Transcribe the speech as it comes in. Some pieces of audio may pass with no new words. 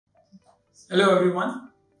Hello everyone.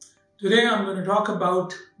 Today I'm going to talk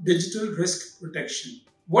about digital risk protection.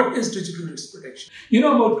 What is digital risk protection?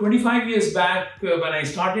 About 25 years back when I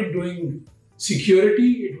started doing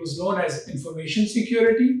security, it was known as information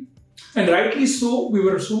security. And rightly so, we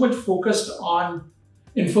were so much focused on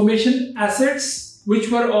information assets, which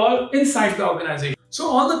were all inside the organization. So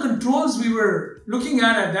all the controls we were looking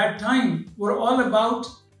at that time were all about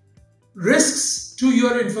risks to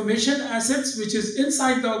your information assets, which is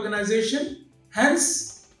inside the organization.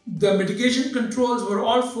 Hence, the mitigation controls were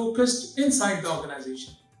all focused inside the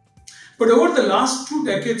organization. But over the last 2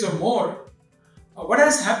 decades or more, what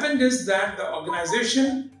has happened is that the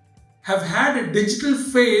organization have had a digital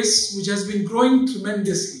phase which has been growing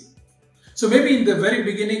tremendously. So maybe in the very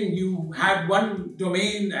beginning, you had one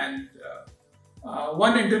domain and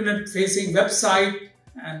one internet-facing website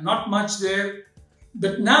and not much there.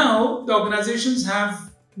 But now the organizations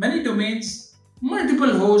have many domains,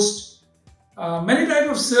 multiple hosts, many types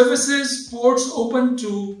of services, ports open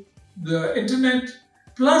to the internet.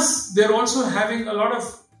 Plus, they're also having a lot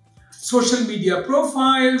of social media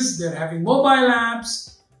profiles, they're having mobile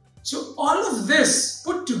apps. So all of this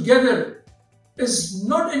put together is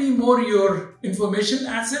not anymore your information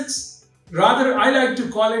assets. Rather, I like to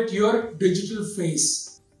call it your digital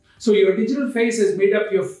face. So your digital face is made up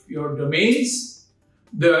of your domains,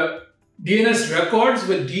 the DNS records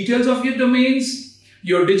with details of your domains,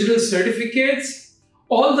 your digital certificates,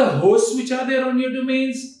 all the hosts which are there on your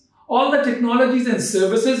domains, all the technologies and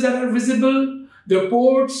services that are visible, the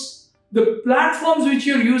ports, the platforms which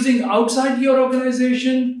you're using outside your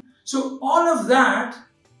organization. So all of that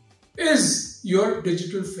is your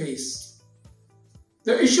digital face.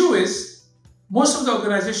 The issue is most of the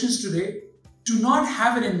organizations today do not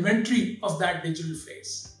have an inventory of that digital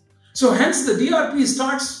face. So hence the DRP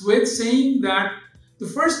starts with saying that the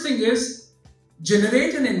first thing is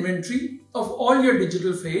generate an inventory of all your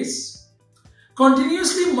digital face,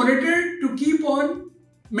 continuously monitor to keep on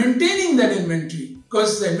maintaining that inventory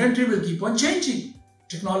because the inventory will keep on changing.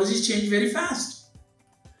 Technologies change very fast.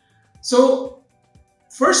 So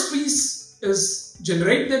first piece is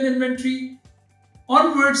generate that inventory.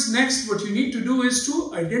 Onwards, next what you need to do is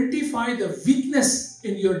to identify the weakness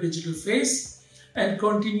in your digital face and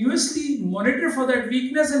continuously monitor for that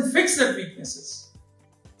weakness and fix that weaknesses.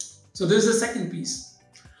 So this is the second piece.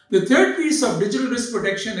 The third piece of digital risk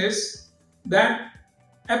protection is that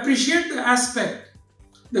appreciate the aspect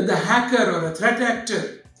that the hacker or a threat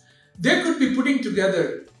actor, they could be putting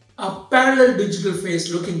together a parallel digital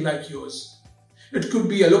face looking like yours. It could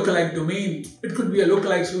be a lookalike domain. It could be a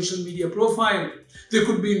lookalike social media profile. They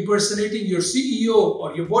could be impersonating your CEO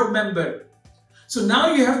or your board member. So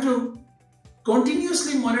now you have to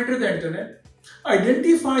continuously monitor the internet,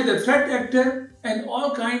 identify the threat actor and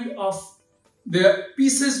all kind of the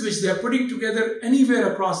pieces which they are putting together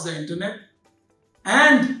anywhere across the internet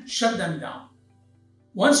and shut them down.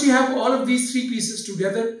 Once you have all of these 3 pieces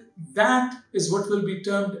together, that is what will be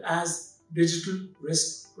termed as digital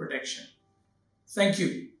risk protection. Thank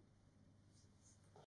you.